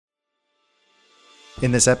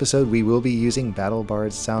In this episode, we will be using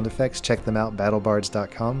BattleBard's sound effects. Check them out,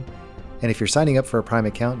 battlebards.com. And if you're signing up for a Prime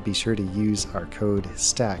account, be sure to use our code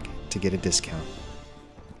STACK to get a discount.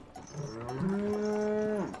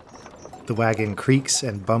 The wagon creaks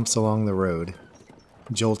and bumps along the road,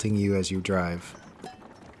 jolting you as you drive.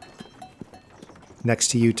 Next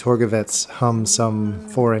to you, Torgovets hums some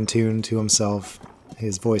foreign tune to himself.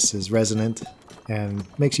 His voice is resonant and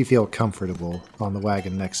makes you feel comfortable on the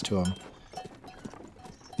wagon next to him.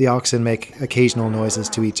 The oxen make occasional noises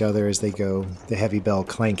to each other as they go, the heavy bell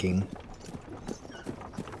clanking.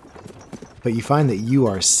 But you find that you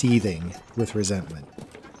are seething with resentment.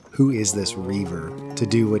 Who is this Reaver to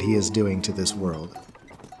do what he is doing to this world?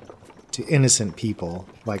 To innocent people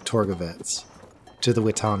like Torgovets, to the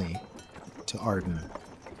Witani, to Arden.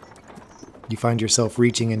 You find yourself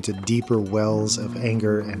reaching into deeper wells of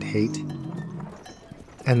anger and hate.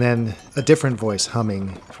 And then a different voice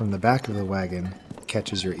humming from the back of the wagon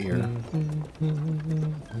catches your ear.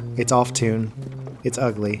 It's off tune, it's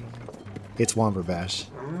ugly, it's Womberbash.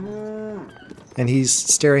 And he's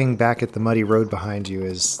staring back at the muddy road behind you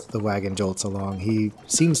as the wagon jolts along. He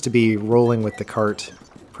seems to be rolling with the cart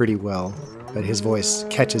pretty well, but his voice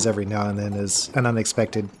catches every now and then as an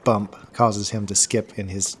unexpected bump causes him to skip in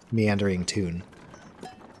his meandering tune.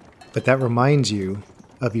 But that reminds you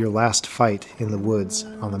of your last fight in the woods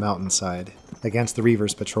on the mountainside against the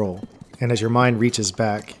Reaver's patrol. And as your mind reaches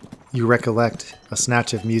back, you recollect a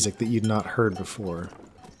snatch of music that you'd not heard before.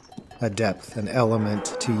 A depth, an element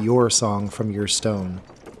to your song from your stone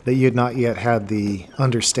that you had not yet had the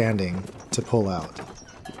understanding to pull out.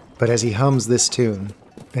 But as he hums this tune,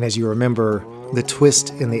 and as you remember the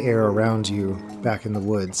twist in the air around you back in the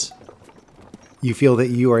woods, you feel that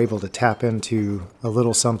you are able to tap into a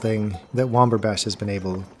little something that Womberbash has been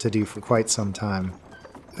able to do for quite some time.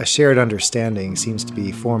 A shared understanding seems to be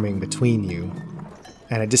forming between you,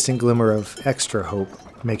 and a distant glimmer of extra hope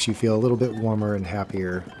makes you feel a little bit warmer and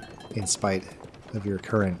happier in spite of your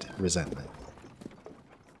current resentment.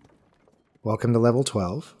 Welcome to level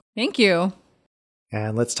 12. Thank you.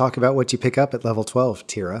 And let's talk about what you pick up at level 12,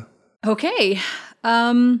 Tira. Okay.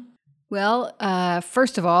 First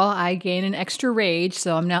of all, I gain an extra rage,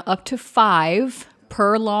 so I'm now up to 5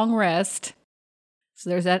 per long rest. So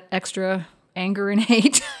there's that extra anger and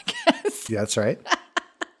hate, I guess. Yeah, that's right.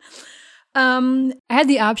 I had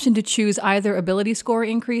the option to choose either ability score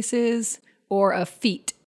increases or a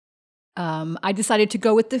feat. I decided to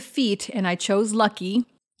go with the feat, and I chose lucky.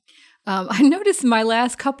 I noticed our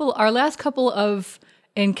last couple of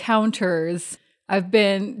encounters,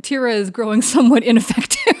 Tira is growing somewhat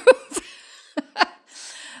ineffective.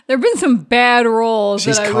 There have been some bad rolls.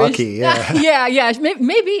 She's cocky, yeah. Yeah,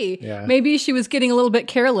 maybe. Yeah. Maybe she was getting a little bit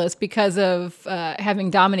careless because of having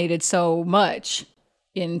dominated so much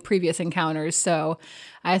in previous encounters. So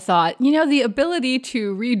I thought, the ability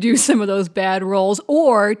to redo some of those bad rolls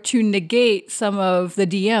or to negate some of the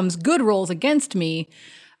DM's good rolls against me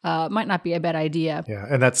might not be a bad idea. Yeah,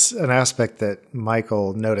 and that's an aspect that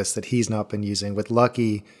Michael noticed that he's not been using. With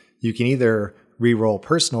Lucky, you can either re-roll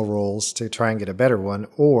personal rolls to try and get a better one,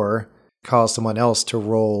 or cause someone else to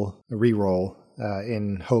roll a re-roll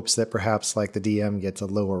in hopes that perhaps like the DM gets a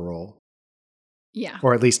lower roll. Yeah.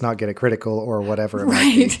 Or at least not get a critical or whatever it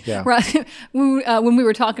might be. Yeah. Right. When we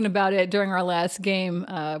were talking about it during our last game,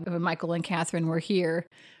 when Michael and Catherine were here,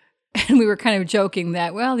 and we were kind of joking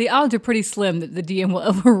that, well, the odds are pretty slim that the DM will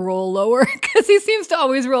ever roll lower because he seems to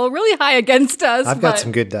always roll really high against us. I've got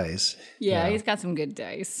some good dice. Yeah, he's got some good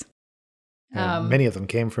dice. Many of them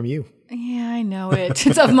came from you. Yeah, I know it.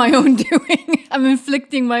 It's of my own doing. I'm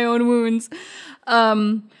inflicting my own wounds.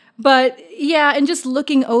 But yeah, and just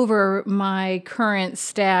looking over my current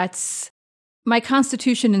stats, my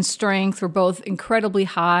constitution and strength were both incredibly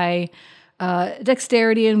high.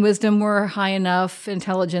 Dexterity and wisdom were high enough.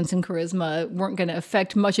 Intelligence and charisma weren't going to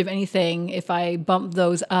affect much of anything if I bumped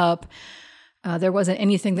those up. There wasn't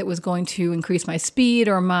anything that was going to increase my speed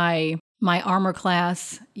or my armor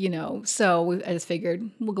class, So I just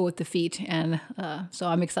figured we'll go with the feat, and so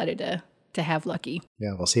I'm excited to have Lucky.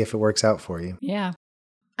 Yeah, we'll see if it works out for you. Yeah.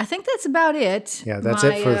 I think that's about it. Yeah, that's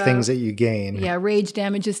it for things that you gain. Yeah, rage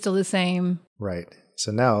damage is still the same. Right.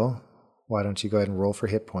 So now, why don't you go ahead and roll for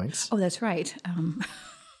hit points? Oh, that's right.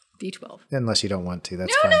 D12. Unless you don't want to,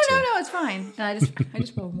 that's fine fine too. No, it's fine. I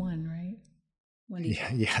just rolled 1, right?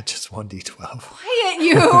 1d12. Yeah, just 1d12. Quiet,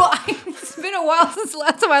 you! It's been a while since the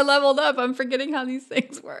last time I leveled up. I'm forgetting how these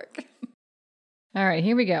things work. All right,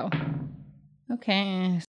 here we go.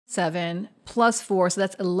 Okay. 7 plus 4, so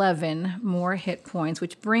that's 11 more hit points,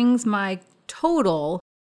 which brings my total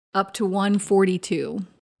up to 142.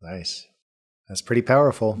 Nice. That's pretty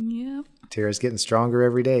powerful. Yep. Tira's getting stronger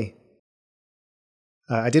every day.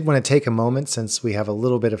 I did want to take a moment, since we have a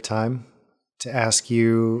little bit of time, to ask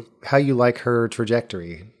you how you like her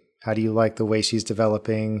trajectory. How do you like the way she's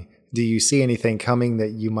developing? Do you see anything coming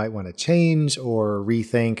that you might want to change or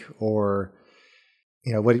rethink, or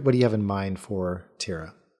what do you have in mind for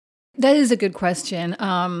Tira? That is a good question.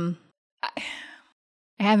 I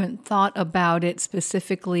haven't thought about it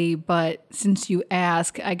specifically, but since you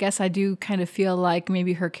ask, I guess I do kind of feel like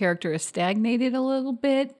maybe her character is stagnated a little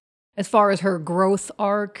bit as far as her growth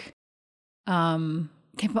arc. Can't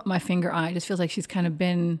put my finger on it. It just feels like she's kind of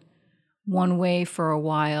been one way for a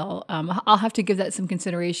while. I'll have to give that some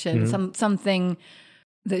consideration, something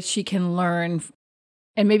that she can learn.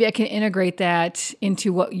 And maybe I can integrate that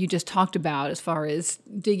into what you just talked about as far as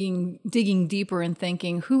digging deeper and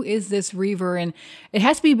thinking, who is this Reaver? And it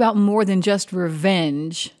has to be about more than just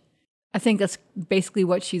revenge. I think that's basically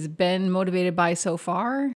what she's been motivated by so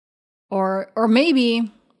far. Or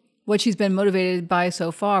maybe what she's been motivated by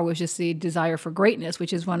so far was just the desire for greatness,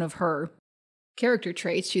 which is one of her character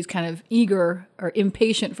traits. She's kind of eager or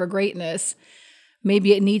impatient for greatness.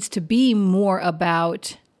 Maybe it needs to be more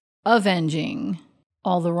about avenging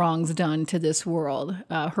all the wrongs done to this world.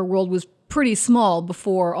 Her world was pretty small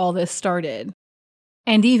before all this started.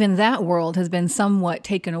 And even that world has been somewhat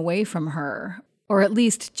taken away from her, or at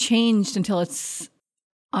least changed until it's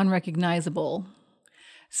unrecognizable.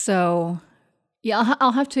 So, yeah,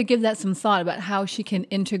 I'll have to give that some thought about how she can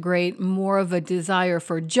integrate more of a desire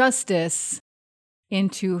for justice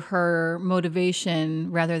into her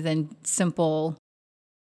motivation rather than simple,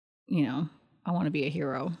 I want to be a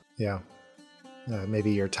hero. Yeah.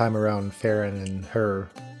 Maybe your time around Farron and her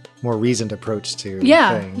more reasoned approach to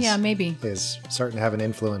things. Yeah, maybe. Is starting to have an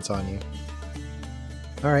influence on you.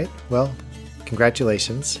 All right. Well,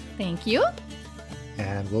 congratulations. Thank you.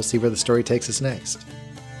 And we'll see where the story takes us next.